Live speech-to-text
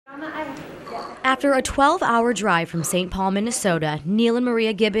After a 12-hour drive from St. Paul, Minnesota, Neil and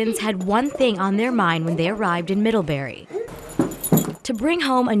Maria Gibbons had one thing on their mind when they arrived in Middlebury: to bring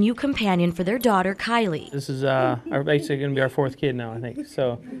home a new companion for their daughter, Kylie. This is basically going to be our fourth kid now, I think.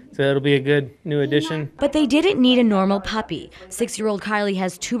 So it'll be a good new addition. But they didn't need a normal puppy. 6-year-old Kylie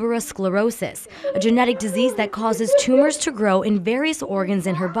has tuberous sclerosis, a genetic disease that causes tumors to grow in various organs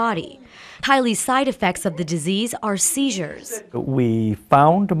in her body. Kylie's side effects of the disease are seizures. We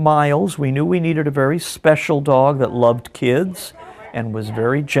found Miles. We knew we needed a very special dog that loved kids and was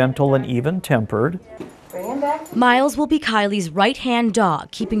very gentle and even-tempered. Miles will be Kylie's right-hand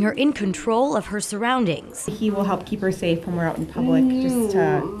dog, keeping her in control of her surroundings. He will help keep her safe when we're out in public, just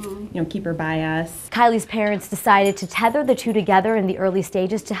to, keep her by us. Kylie's parents decided to tether the two together in the early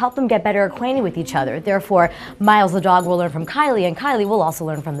stages to help them get better acquainted with each other. Therefore, Miles the dog will learn from Kylie, and Kylie will also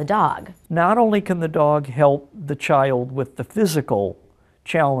learn from the dog. Not only can the dog help the child with the physical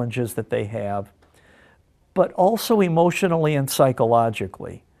challenges that they have, but also emotionally and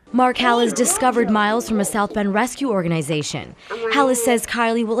psychologically. Mark Hallis discovered Miles from a South Bend rescue organization. Hallis says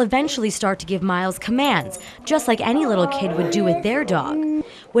Kylie will eventually start to give Miles commands, just like any little kid would do with their dog.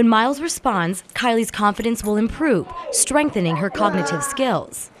 When Miles responds, Kylie's confidence will improve, strengthening her cognitive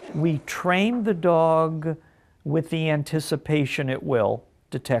skills. We train the dog with the anticipation it will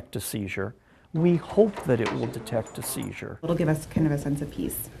detect a seizure. We hope that it will detect a seizure. It'll give us kind of a sense of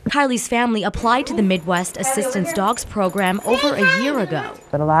peace. Kylie's family applied to the Midwest Assistance Dogs program over a year ago.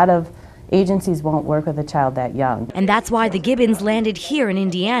 But a lot of agencies won't work with a child that young. And that's why the Gibbons landed here in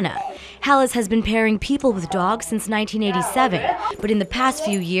Indiana. Hallis has been pairing people with dogs since 1987, but in the past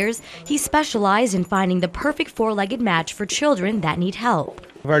few years, he specialized in finding the perfect four-legged match for children that need help.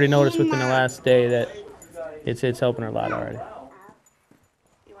 I've already noticed within the last day that it's helping her a lot already.